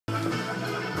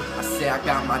Yeah, I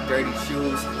got my dirty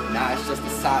shoes, nah, it's just the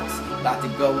socks. About to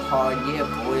go hard, yeah,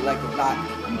 boy, like a rock.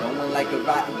 I'm going like a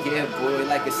rock, yeah, boy,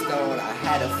 like a stone. I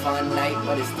had a fun night,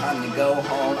 but it's time to go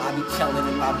home. I be chilling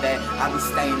in my bed, I be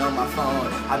staying on my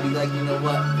phone. I be like, you know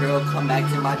what, girl, come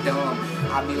back to my dome.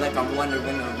 I be like, I'm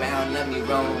wandering around, let me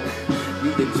roam.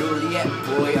 You the Juliet,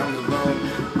 boy, I'm the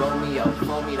Romeo,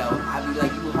 though. I be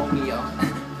like, you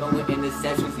homeo. Going in the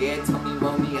sessions, yeah, tell me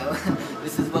Romeo.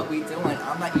 This is what we doing,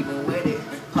 I'm not even with it.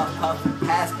 Puff, puff,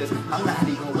 pass, cause I'm not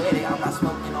even with it. I'm not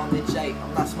smoking on the J,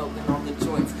 I'm not smoking on the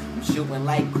joints. I'm shooting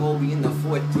like Kobe in the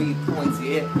 4-3 points,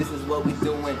 yeah, this is what we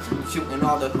doing. I'm shooting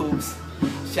all the hoops.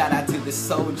 Shout out to the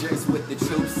soldiers with the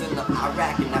troops in the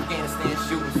Iraq and Afghanistan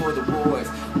shooting for the wars.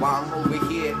 While I'm over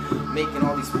here making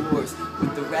all these wars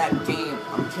with the rap game,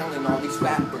 I'm killing all these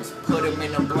rappers. Put them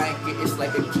in a blanket, it's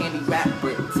like a candy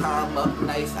wrapper. Tie 'em up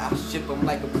nice, I ship them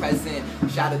like a present.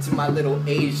 Shout out to my little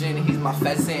Asian, he's my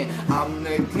pheasant. I'm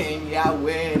the king, yeah, I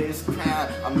wear this crown.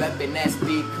 I'm reppin'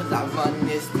 SB cause I run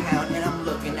this town. And I'm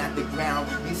looking at the ground,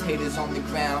 these haters on the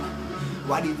ground.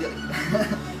 Why do you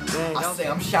I say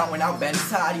I'm shouting out Ben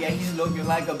Todd, yeah, he's looking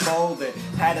like a boulder.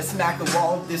 Had to smack a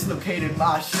wall, dislocated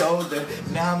my shoulder.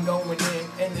 Now I'm going in,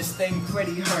 and this thing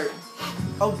pretty hurt.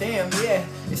 Oh damn, yeah,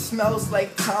 it smells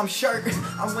like Tom's shirt.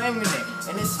 I'm wearing it,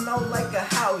 and it smells like a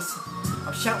house.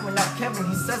 I'm shouting out Kevin,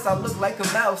 he says I look like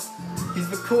a mouse. He's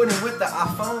recording with the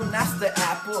iPhone, that's the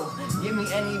Apple. Give me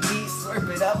any beat, slurp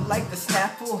it up like the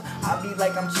Snapple. I be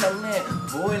like I'm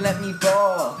chillin', boy let me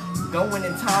ball. Going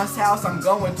in Tom's house, I'm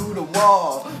going through the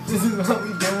wall. This is what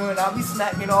we doing, I be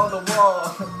smacking all the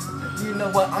wall. You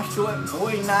know what, I'm short,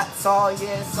 boy not tall,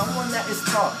 yeah, someone that is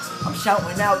tall. I'm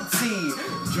shouting out T.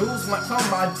 Jules went from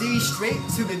my D straight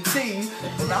to the T.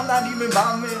 And I'm not even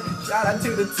bombing, shout out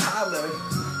to the Tyler.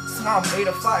 Tom made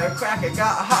a firecracker,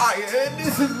 got hired.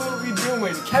 This is what we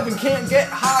doing. Kevin can't get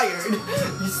hired.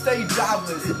 You stay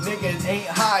jobless, niggas ain't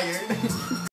hired.